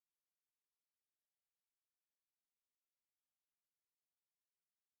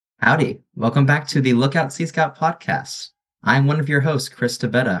Howdy. Welcome back to the Lookout Sea Scout podcast. I'm one of your hosts, Chris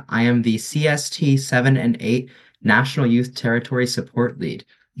Tabetta. I am the CST 7 and 8 National Youth Territory Support Lead.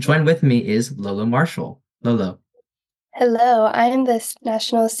 Joined with me is Lolo Marshall. Lolo. Hello, I am the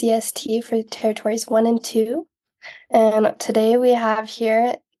National CST for Territories 1 and 2, and today we have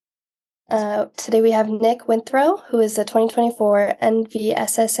Nick Withrow, who is the 2024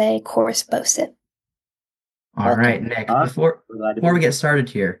 NVSSA Course Bosun. All Welcome. right, Nick, before we get started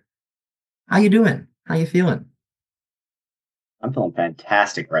here, how you doing? How you feeling? I'm feeling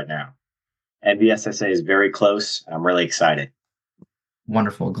fantastic right now. NVSSA is very close. I'm really excited.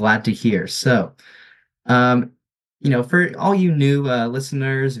 Wonderful. Glad to hear. So, for all you new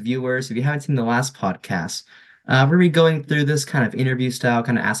listeners, viewers, if you haven't seen the last podcast, we're going to be going through this kind of interview style,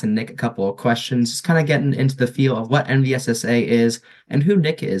 kind of asking Nick a couple of questions, just kind of getting into the feel of what NVSSA is and who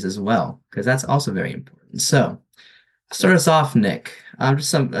Nick is as well, because that's also very important. So, start us off, Nick.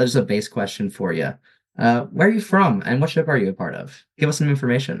 Just a base question for you. Where are you from, and what ship are you a part of? Give us some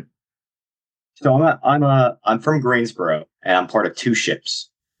information. So I'm from Greensboro, and I'm part of two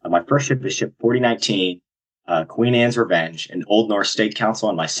ships. My first ship is ship 4019, Queen Anne's Revenge in Old North State Council,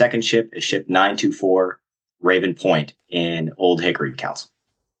 and my second ship is ship 924, Raven Point in Old Hickory Council.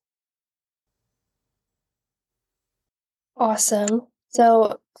 Awesome.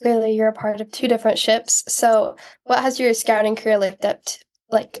 So clearly you're a part of two different ships. So what has your scouting career looked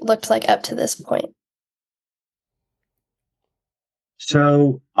like up to this point?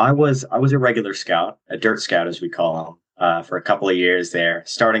 So I was a regular scout, a dirt scout as we call them, for a couple of years there.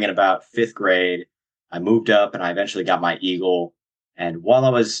 Starting in about fifth grade, I moved up and I eventually got my Eagle. And while I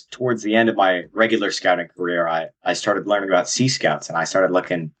was towards the end of my regular scouting career, I started learning about Sea Scouts, and I started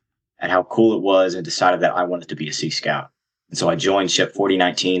looking at how cool it was and decided that I wanted to be a Sea Scout. And so I joined ship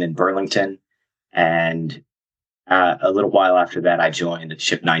 4019 in Burlington, and a little while after that, I joined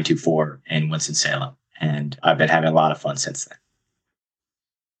ship 924 in Winston-Salem, and I've been having a lot of fun since then.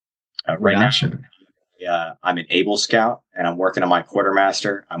 Right now, I'm an Able Scout, and I'm working on my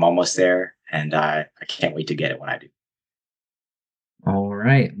quartermaster. I'm almost there, and I can't wait to get it when I do. All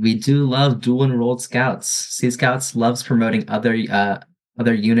right. We do love dual enrolled scouts. Sea Scouts loves promoting other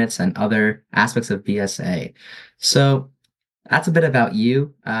units and other aspects of BSA. So that's a bit about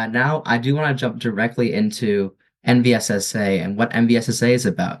you. Now I do want to jump directly into NVSSA and what NVSSA is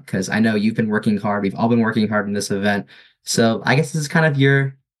about, because I know you've been working hard. We've all been working hard in this event. So I guess this is kind of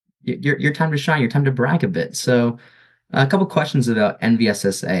your time to shine, your time to brag a bit. So a couple questions about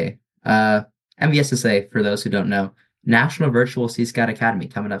NVSSA. NVSSA, for those who don't know, National Virtual Sea Scout Academy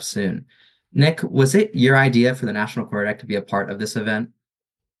coming up soon. Nick, was it your idea for the National Quarterdeck to be a part of this event?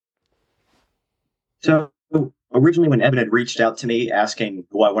 So originally when Evan had reached out to me asking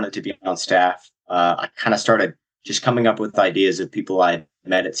who I wanted to be on staff, I kind of started just coming up with ideas of people I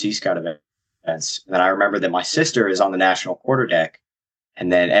met at Sea Scout events. And then I remember that my sister is on the National Quarterdeck.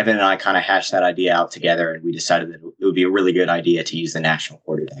 And then Evan and I kind of hashed that idea out together, and we decided that it would be a really good idea to use the National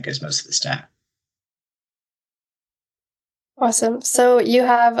Quarterdeck as most of the staff. Awesome. So you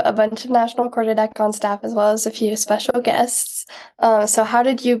have a bunch of National Quarterdeck on staff as well as a few special guests. So how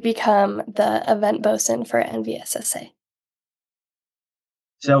did you become the event bosun for NVSSA?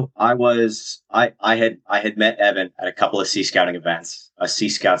 So I had met Evan at a couple of Sea Scouting events. Sea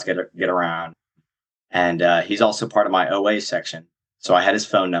Scouts get around, and he's also part of my OA section. So I had his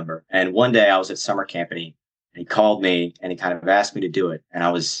phone number, and one day I was at summer camp, and he called me and he kind of asked me to do it, and I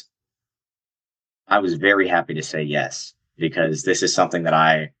was very happy to say yes, because this is something that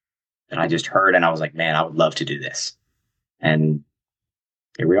I just heard, and I was like, man, I would love to do this, and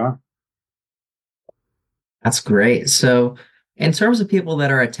here we are. That's great. So, in terms of people that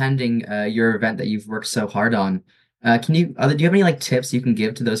are attending your event that you've worked so hard on, do you have any tips you can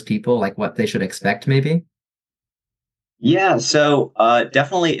give to those people, like what they should expect, maybe? Yeah, so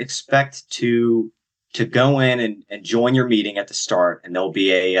definitely expect to go in and join your meeting at the start, and there'll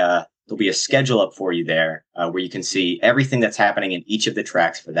be a schedule up for you there where you can see everything that's happening in each of the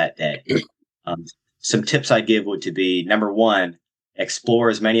tracks for that day. Some tips I'd give would to be, number one, explore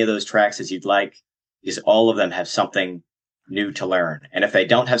as many of those tracks as you'd like, because all of them have something new to learn. And if they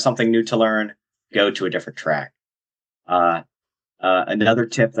don't have something new to learn, go to a different track. Another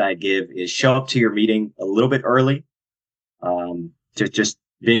tip that I give is show up to your meeting a little bit early. Just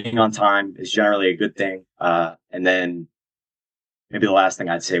being on time is generally a good thing. And then maybe the last thing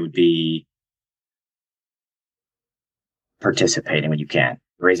I'd say would be participating when you can,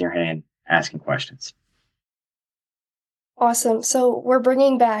 raising your hand, asking questions. Awesome. So we're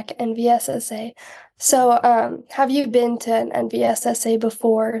bringing back NVSSA. So have you been to an NVSSA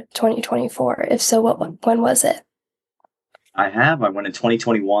before 2024? If so, when was it? I have. I went in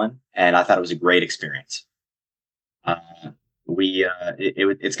 2021, and I thought it was a great experience. Uh,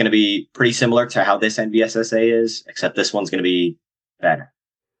 it's going to be pretty similar to how this NVSSA is, except this one's going to be better.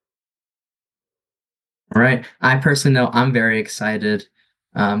 All right. I personally know I'm very excited.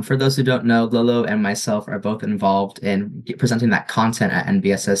 For those who don't know, Lolo and myself are both involved in presenting that content at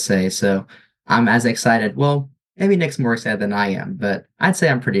NVSSA. So I'm as excited. Well, maybe Nick's more excited than I am, but I'd say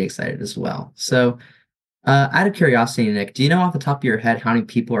I'm pretty excited as well. So, out of curiosity, Nick, do you know off the top of your head how many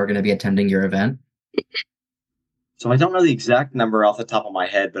people are going to be attending your event? So I don't know the exact number off the top of my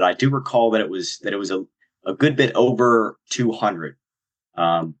head, but I do recall that it was a good bit over 200,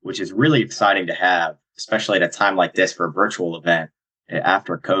 which is really exciting to have, especially at a time like this for a virtual event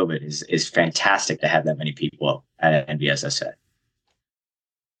after COVID is fantastic to have that many people at NVSSA.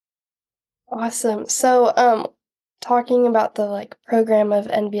 Awesome. So, talking about the program of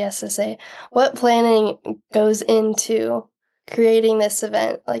NVSSA, what planning goes into creating this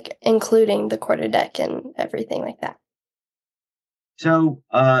event, including the quarterdeck and everything like that? So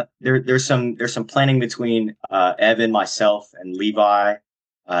there's some planning between Evan, myself, and Levi,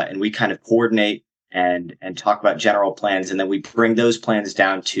 and we kind of coordinate and talk about general plans, and then we bring those plans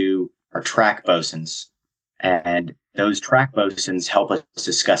down to our track bosuns, and those track bosuns help us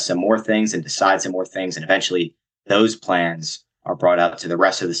discuss some more things and decide some more things, and eventually those plans are brought out to the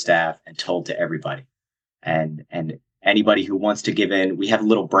rest of the staff and told to everybody, and anybody who wants to give in. We have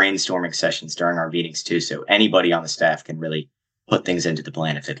little brainstorming sessions during our meetings too, so anybody on the staff can really put things into the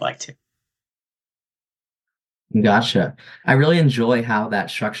plan if they'd like to. Gotcha. I really enjoy how that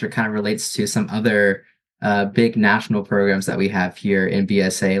structure kind of relates to some other big national programs that we have here in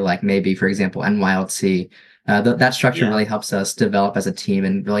BSA, like maybe, for example, NYLT. That structure Yeah. really helps us develop as a team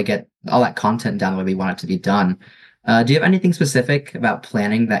and really get all that content down the way we want it to be done. Do you have anything specific about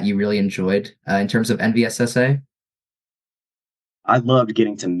planning that you really enjoyed in terms of NVSSA? I loved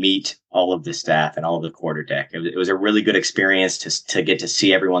getting to meet all of the staff and all of the quarter deck. It was a really good experience to get to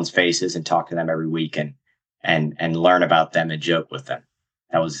see everyone's faces and talk to them every week and learn about them and joke with them.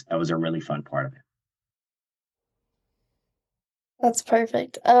 That was a really fun part of it. That's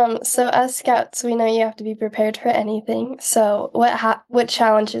perfect. So as scouts, we know you have to be prepared for anything. So what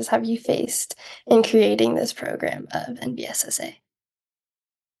challenges have you faced in creating this program of NVSSA?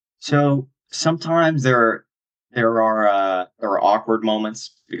 So sometimes there are awkward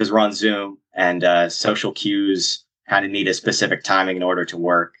moments because we're on Zoom and social cues kind of need a specific timing in order to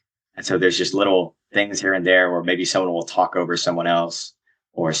work. And so there's just little things here and there where maybe someone will talk over someone else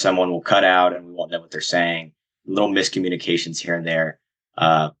or someone will cut out and we won't know what they're saying. Little miscommunications here and there.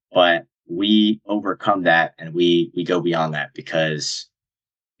 But we overcome that and we go beyond that because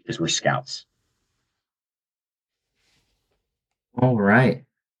we're scouts. All right.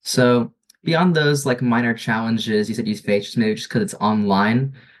 So beyond those like minor challenges you said you faced, maybe just because it's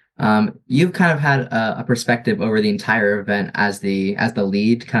online, you've kind of had a perspective over the entire event as the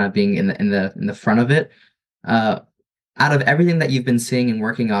lead, kind of being in the front of it. Uh, Out of everything that you've been seeing and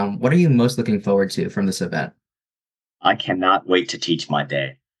working on, what are you most looking forward to from this event? I cannot wait to teach my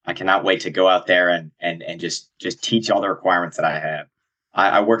day. I cannot wait to go out there and just teach all the requirements that I have.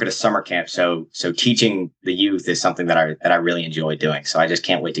 I work at a summer camp, so teaching the youth is something that I really enjoy doing. So I just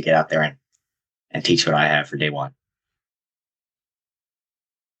can't wait to get out there and teach what I have for day one.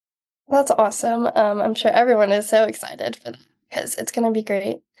 That's awesome. I'm sure everyone is so excited for that because it's going to be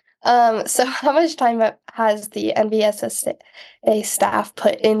great. So how much time has the NVSSA staff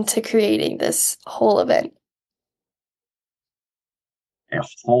put into creating this whole event? A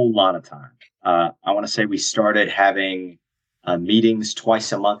whole lot of time. I want to say we started having meetings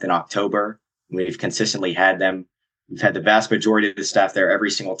twice a month in October. We've consistently had them. We've had the vast majority of the staff there every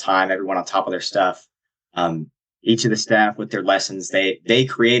single time, everyone on top of their stuff. Each of the staff with their lessons, they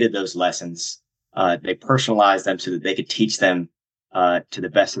created those lessons. They personalized them so that they could teach them to the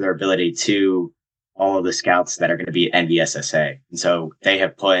best of their ability to all of the scouts that are going to be at NVSSA. And so they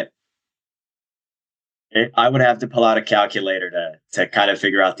have put I would have to pull out a calculator to kind of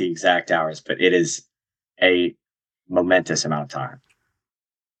figure out the exact hours, but it is a momentous amount of time.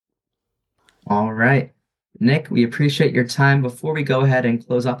 All right. Nick, we appreciate your time. Before we go ahead and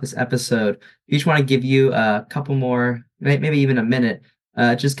close off this episode, we just want to give you a couple more, maybe even a minute,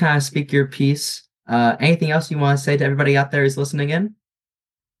 just kind of speak your piece. Anything else you want to say to everybody out there who's listening in?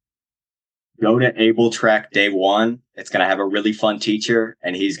 Go to Able Track day one. It's going to have a really fun teacher,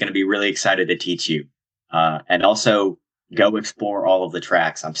 and he's going to be really excited to teach you. And also go explore all of the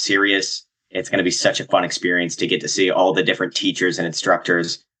tracks. I'm serious. It's going to be such a fun experience to get to see all the different teachers and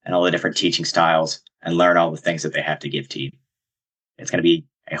instructors and all the different teaching styles and learn all the things that they have to give to you. It's going to be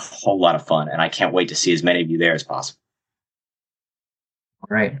a whole lot of fun, and I can't wait to see as many of you there as possible.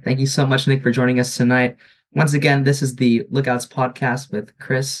 All right. Thank you so much, Nick, for joining us tonight. Once again, this is the Lookouts podcast with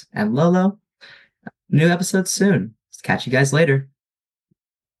Chris and Lolo. New episodes soon. Catch you guys later.